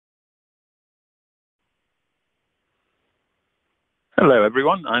Hello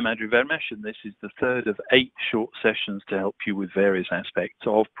everyone, I'm Andrew Vermesh and this is the third of 8 short sessions to help you with various aspects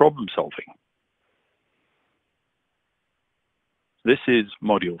of problem solving. This is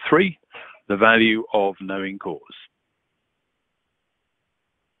Module 3, the value of knowing cause.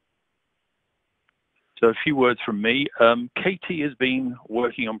 So a few words from me. Katie has been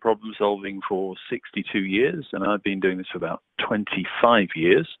working on problem solving for 62 years and I've been doing this for about 25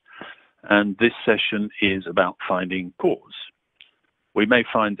 years. And this session is about finding cause. We may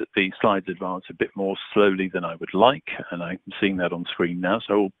find that the slides advance a bit more slowly than I would like, and I'm seeing that on screen now,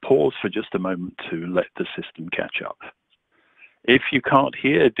 so I'll pause for just a moment to let the system catch up. If you can't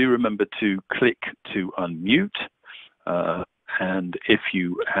hear, do remember to click to unmute, and if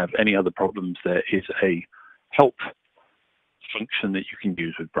you have any other problems, there is a help function that you can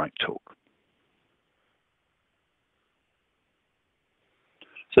use with BrightTalk.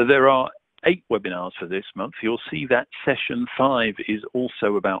 So there are 8 webinars for this month. You'll see that session 5 is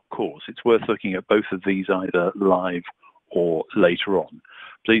also about cause. It's worth looking at both of these either live or later on.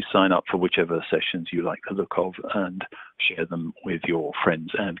 Please sign up for whichever sessions you like the look of and share them with your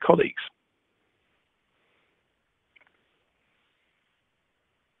friends and colleagues.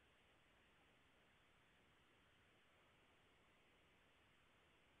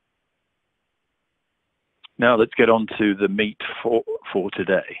 Now let's get on to the meat for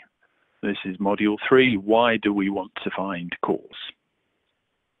today. This is Module 3, why do we want to find cause?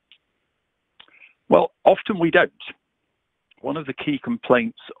 Well, often we don't. One of the key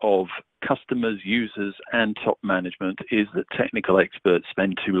complaints of customers, users, and top management is that technical experts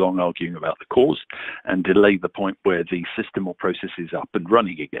spend too long arguing about the cause and delay the point where the system or process is up and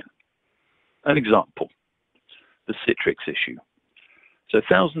running again. An example, the Citrix issue. So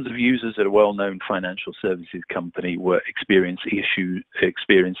thousands of users at a well-known financial services company were experiencing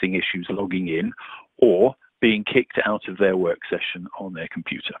issues logging in or being kicked out of their work session on their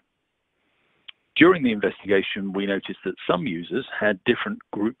computer. During the investigation, we noticed that some users had different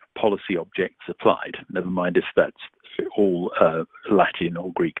group policy objects applied, never mind if that's all Latin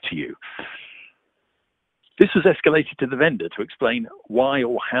or Greek to you. This was escalated to the vendor to explain why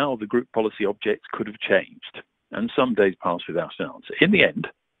or how the group policy objects could have changed, and some days passed without an answer. In the end,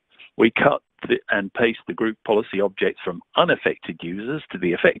 we cut and paste the group policy objects from unaffected users to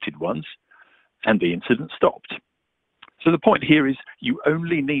the affected ones, and the incident stopped. So the point here is you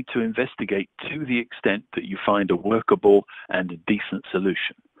only need to investigate to the extent that you find a workable and a decent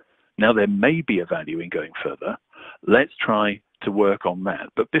solution. Now, there may be a value in going further. Let's try to work on that.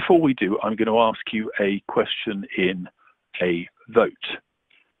 But before we do, I'm going to ask you a question in a vote.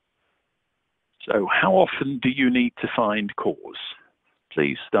 So how often do you need to find cause?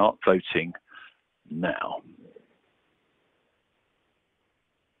 Please start voting now.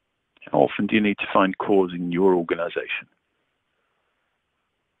 How often do you need to find cause in your organization?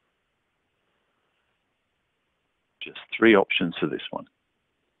 Just 3 options for this one.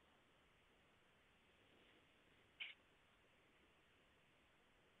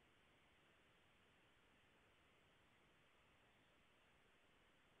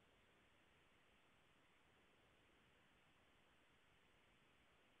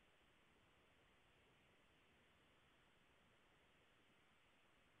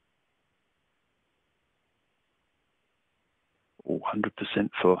 Or 100%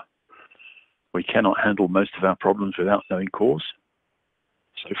 for we cannot handle most of our problems without knowing cause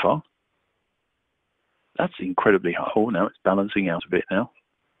so far. That's incredibly high. Oh, now it's balancing out a bit now.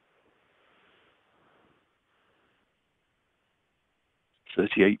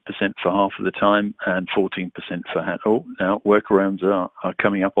 38% for half of the time and 14% for oh, now workarounds are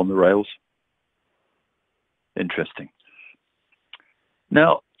coming up on the rails. Interesting.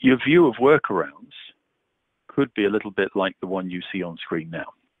 Now, your view of workarounds could be a little bit like the one you see on screen now.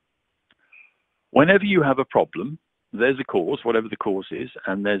 Whenever you have a problem, there's a cause, whatever the cause is,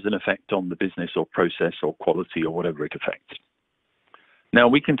 and there's an effect on the business or process or quality or whatever it affects. Now,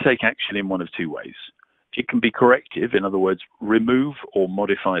 we can take action in one of 2 ways. It can be corrective, in other words, remove or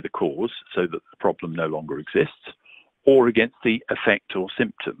modify the cause so that the problem no longer exists, or against the effect or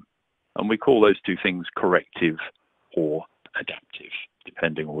symptom. And we call those 2 things corrective or adaptive,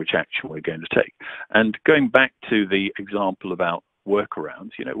 depending on which action we're going to take. And going back to the example about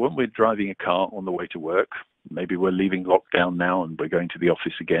workarounds, you know, when we're driving a car on the way to work, maybe we're leaving lockdown now and we're going to the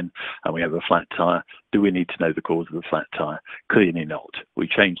office again and we have a flat tire. Do we need to know the cause of the flat tire? Clearly not. We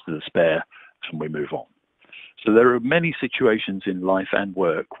change to the spare and we move on. So there are many situations in life and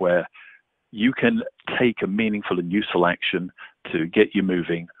work where you can take a meaningful and useful action to get you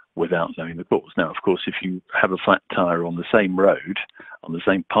moving without knowing the cause. Now, of course, if you have a flat tire on the same road, on the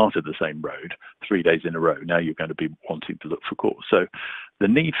same part of the same road, 3 days in a row, now you're going to be wanting to look for cause. So the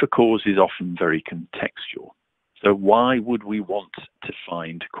need for cause is often very contextual. So why would we want to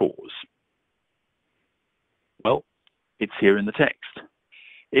find cause? Well, it's here in the text.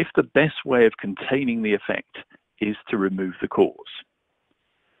 If the best way of containing the effect is to remove the cause.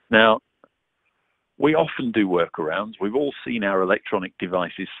 Now, we often do workarounds. We've all seen our electronic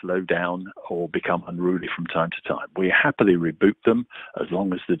devices slow down or become unruly from time to time. We happily reboot them as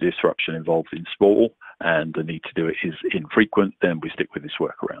long as the disruption involved is small and the need to do it is infrequent, then we stick with this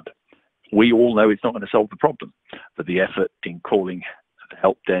workaround. We all know it's not going to solve the problem, but the effort in calling the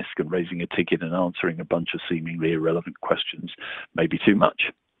help desk and raising a ticket and answering a bunch of seemingly irrelevant questions may be too much.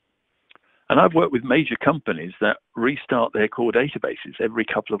 And I've worked with major companies that restart their core databases every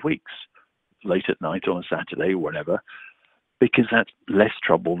couple of weeks, late at night on a Saturday or whatever, because that's less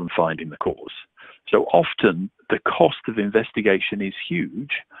trouble than finding the cause. So often the cost of investigation is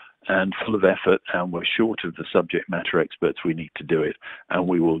huge and full of effort, and we're short of the subject matter experts we need to do it, and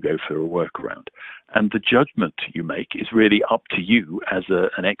we will go for a workaround. And the judgment you make is really up to you as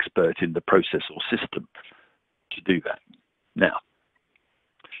an expert in the process or system to do that. Now,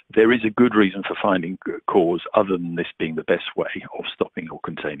 there is a good reason for finding cause other than this being the best way of stopping or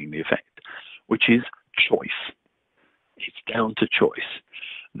containing the effect, which is choice. It's down to choice.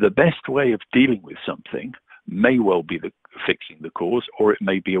 The best way of dealing with something may well be fixing the cause, or it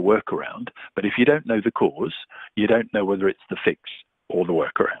may be a workaround. But if you don't know the cause, you don't know whether it's the fix or the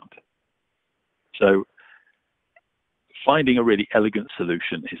workaround. So finding a really elegant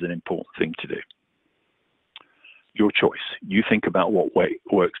solution is an important thing to do. Your choice. You think about what way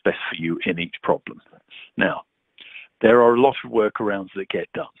works best for you in each problem. Now, there are a lot of workarounds that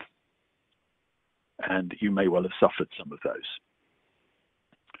get done, and you may well have suffered some of those.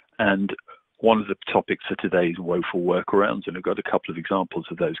 And one of the topics for today is woeful workarounds, and I've got a couple of examples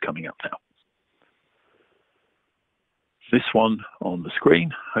of those coming up now. This one on the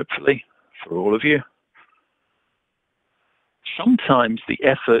screen, hopefully, for all of you. Sometimes the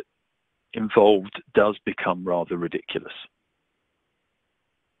effort involved does become rather ridiculous.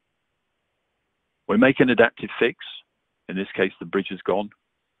 We make an adaptive fix. In this case, the bridge is gone.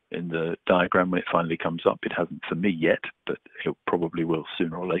 In the diagram, when it finally comes up, it hasn't for me yet, but it probably will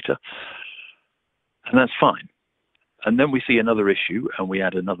sooner or later. And that's fine. And then we see another issue and we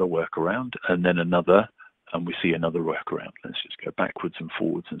add another workaround, and then another, and we see another workaround. Let's just go backwards and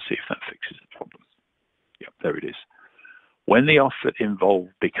forwards and see if that fixes the problem. Yep, there it is. When the effort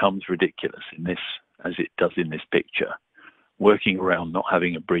involved becomes ridiculous in this, as it does in this picture, working around not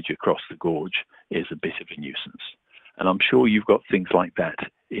having a bridge across the gorge is a bit of a nuisance. And I'm sure you've got things like that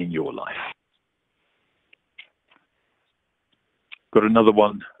in your life. Got another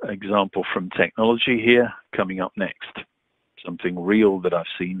example from technology here coming up next. Something real that I've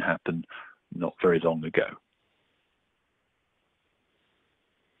seen happen not very long ago.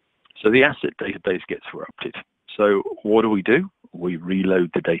 So the asset database gets corrupted. So what do? We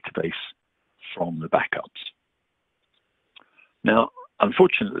reload the database from the backups. Now,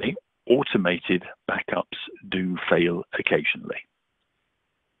 unfortunately, automated backups do fail occasionally.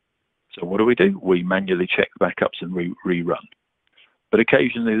 So what do? We manually check the backups and rerun. But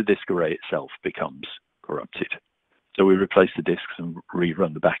occasionally the disk array itself becomes corrupted. So we replace the disks and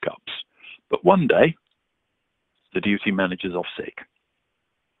rerun the backups. But one day, the duty manager's off sick.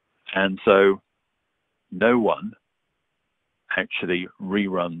 And so no one actually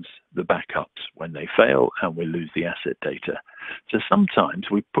reruns the backups when they fail, and we lose the asset data. So sometimes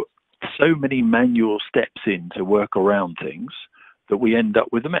we put so many manual steps in to work around things that we end up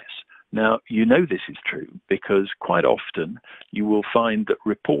with a mess. Now, you know this is true because quite often you will find that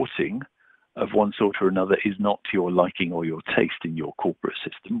reporting of one sort or another is not to your liking or your taste in your corporate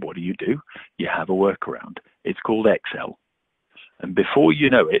system. What do? You have a workaround. It's called Excel. And before you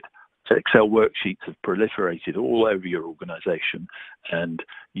know it, Excel worksheets have proliferated all over your organization, and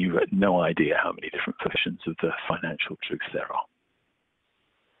you have no idea how many different versions of the financial truth there are.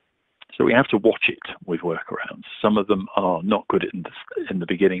 So we have to watch it with workarounds. Some of them are not good in the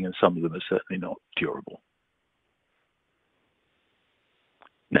beginning, and some of them are certainly not durable.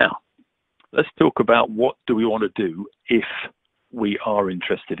 Now, let's talk about what do we want to do if we are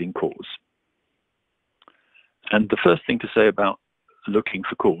interested in cause. And the first thing to say about looking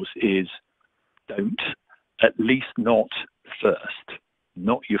for cause is don't, at least not first,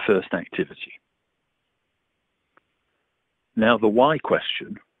 not your first activity. Now, the why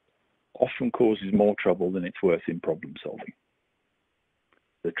question often causes more trouble than it's worth in problem solving.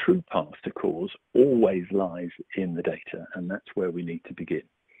 The true path to cause always lies in the data, and that's where we need to begin.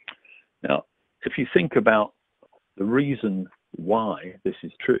 Now, if you think about the reason why this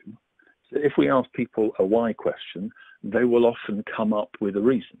is true, so if we ask people a why question, they will often come up with a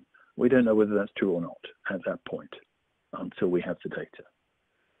reason. We don't know whether that's true or not at that point until we have the data.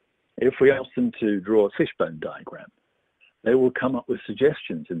 If we ask them to draw a fishbone diagram, they will come up with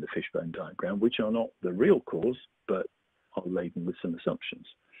suggestions in the fishbone diagram, which are not the real cause, but are laden with some assumptions.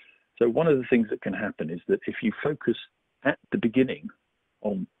 So one of the things that can happen is that if you focus at the beginning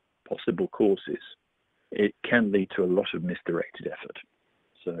on possible causes, it can lead to a lot of misdirected effort.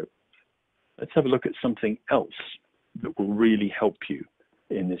 So let's have a look at something else that will really help you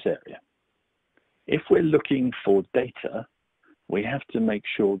in this area. If we're looking for data, we have to make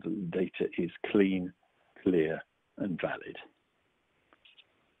sure that the data is clean, clear, and valid.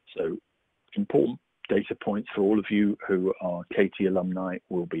 So important data points for all of you who are KT alumni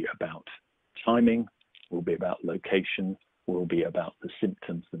will be about timing, will be about location, will be about the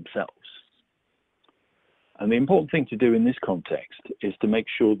symptoms themselves. And the important thing to do in this context is to make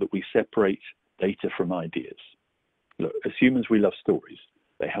sure that we separate data from ideas. Look, as humans, we love stories.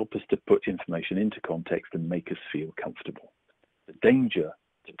 They help us to put information into context and make us feel comfortable. The danger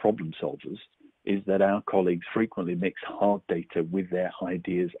to problem solvers is that our colleagues frequently mix hard data with their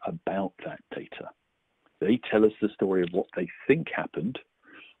ideas about that data. They tell us the story of what they think happened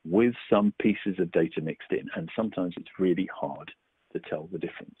with some pieces of data mixed in, and sometimes it's really hard to tell the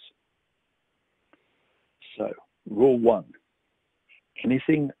difference. So, rule one,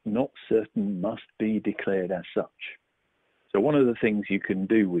 anything not certain must be declared as such. So one of the things you can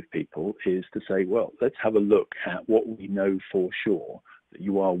do with people is to say, well, let's have a look at what we know for sure that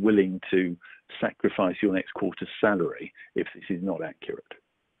you are willing to sacrifice your next quarter's salary if this is not accurate.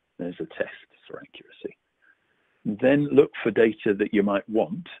 There's a test for accuracy. Then look for data that you might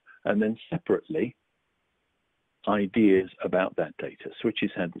want, and then separately, ideas about that data.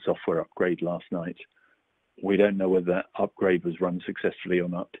 Switches had the software upgrade last night. We don't know whether that upgrade was run successfully or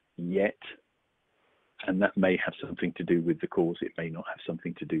not yet, and that may have something to do with the cause. It may not have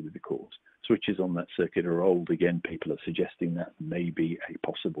something to do with the cause. Switches on that circuit are old. Again, people are suggesting that may be a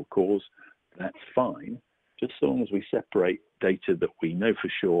possible cause. That's fine, just so long as we separate data that we know for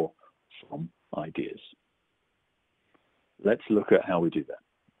sure from ideas. Let's look at how we do that.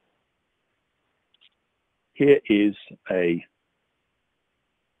 Here is a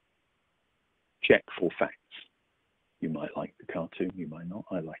check for facts. You might like the cartoon, you might not.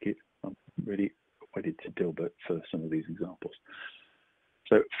 I like it. I'm really wedded to Dilbert for some of these examples.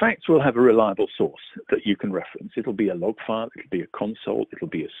 So facts will have a reliable source that you can reference. It'll be a log file, it'll be a console, it'll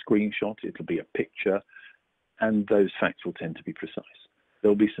be a screenshot, it'll be a picture, and those facts will tend to be precise.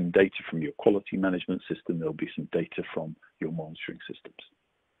 There'll be some data from your quality management system, there'll be some data from your monitoring systems.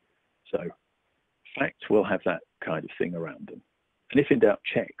 So facts will have that kind of thing around them. And if in doubt,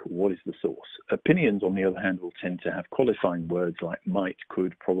 check what is the source. Opinions, on the other hand, will tend to have qualifying words like might,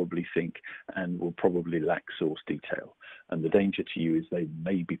 could, probably, think, and will probably lack source detail. And the danger to you is they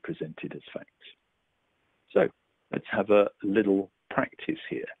may be presented as facts. So let's have a little practice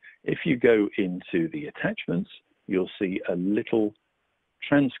here. If you go into the attachments, you'll see a little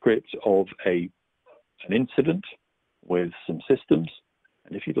transcript of an incident with some systems.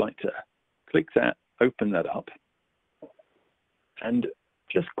 And if you'd like to click that, open that up, and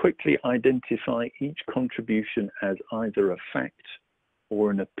just quickly identify each contribution as either a fact or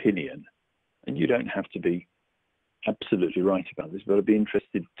an opinion. And you don't have to be absolutely right about this, but I'd be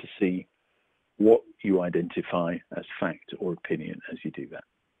interested to see what you identify as fact or opinion as you do that.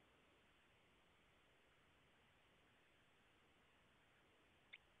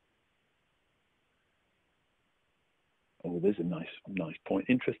 Oh, there's a nice point.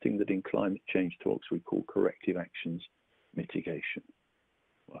 Interesting that in climate change talks we call corrective actions mitigation.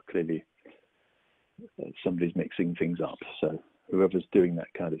 Well, clearly somebody's mixing things up. So whoever's doing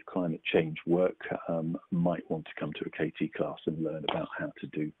that kind of climate change work might want to come to a KT class and learn about how to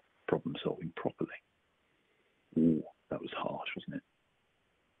do problem solving properly. Ooh, that was harsh, wasn't it?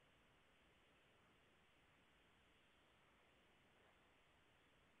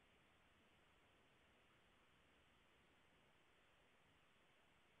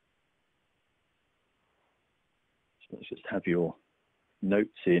 So let's just have your notes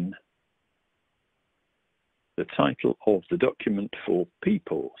in. The title of the document for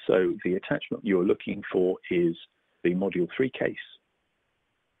people. So the attachment you're looking for is the Module 3 case,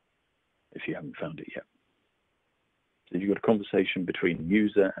 if you haven't found it yet. So you've got a conversation between the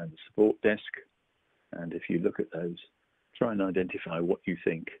user and the support desk. And if you look at those, try and identify what you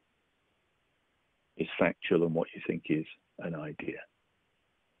think is factual and what you think is an idea.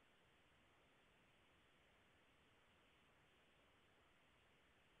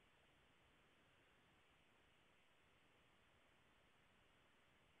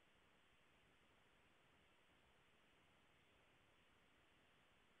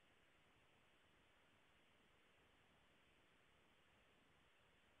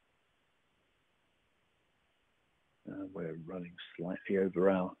 We're running slightly over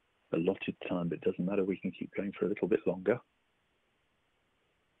our allotted time, but it doesn't matter. We can keep going for a little bit longer.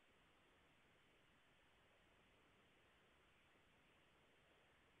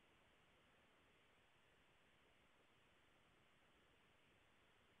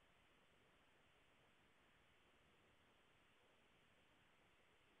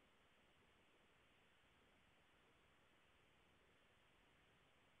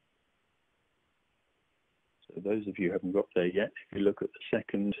 So those of you who haven't got there yet, if you look at the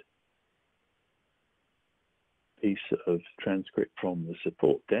second piece of transcript from the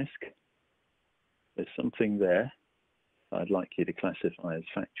support desk, there's something there I'd like you to classify as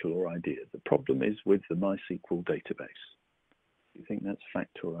factual or idea. The problem is with the MySQL database. Do you think that's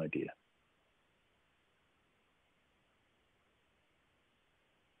fact or idea?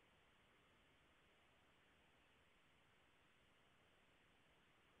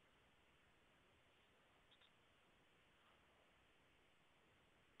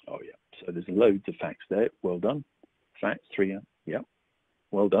 Oh yeah, so there's loads of facts there. Well done. Facts, 3, yeah,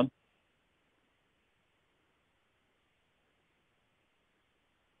 well done.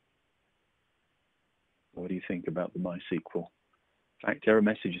 What do you think about the MySQL? Fact error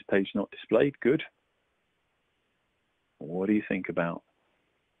messages page not displayed, good. What do you think about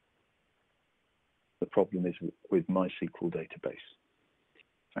the problem is with MySQL database?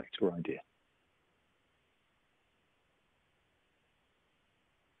 Fact or idea?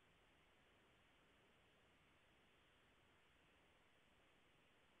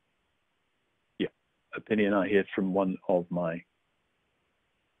 Yeah, opinion I hear from one of my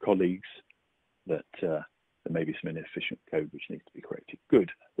colleagues that there may be some inefficient code which needs to be corrected. Good,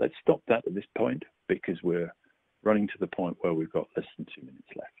 let's stop that at this point because we're running to the point where we've got less than 2 minutes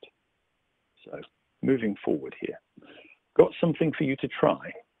left. So moving forward here, got something for you to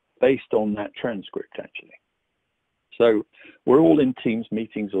try based on that transcript actually. So we're all in Teams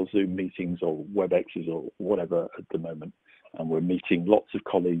meetings or Zoom meetings or WebExes or whatever at the moment, and we're meeting lots of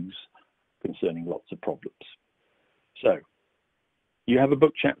colleagues concerning lots of problems. So you have a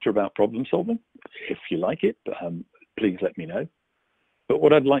book chapter about problem solving. If you like it, please let me know. But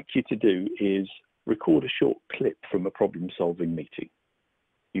what I'd like you to do is record a short clip from a problem solving meeting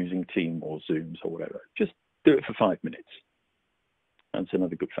using Team or Zooms or whatever. Just do it for 5 minutes. That's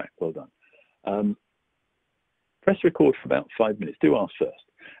another good fact, well done. Press record for about 5 minutes, do ask first.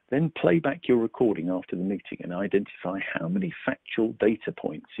 Then play back your recording after the meeting and identify how many factual data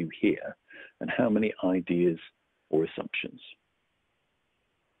points you hear and how many ideas or assumptions.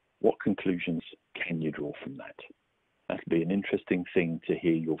 What conclusions can you draw from that? That'll be an interesting thing to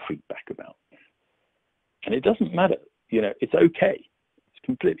hear your feedback about. And it doesn't matter, you know, it's okay. It's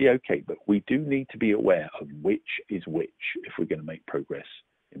completely okay, but we do need to be aware of which is which if we're going to make progress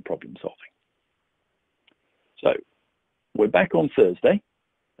in problem solving. So we're back on Thursday.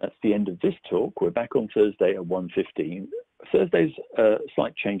 That's the end of this talk. We're back on Thursday at 1:15. Thursday's a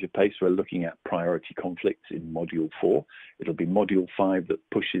slight change of pace. We're looking at priority conflicts in Module 4. It'll be Module 5 that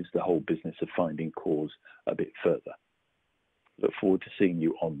pushes the whole business of finding cause a bit further. Look forward to seeing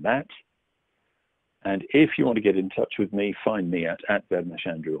you on that. And if you want to get in touch with me, find me at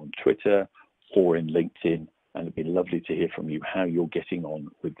 @VermasAndrew on Twitter or in LinkedIn. And it'd be lovely to hear from you how you're getting on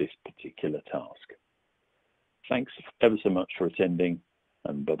with this particular task. Thanks ever so much for attending,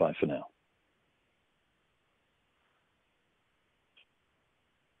 and bye-bye for now.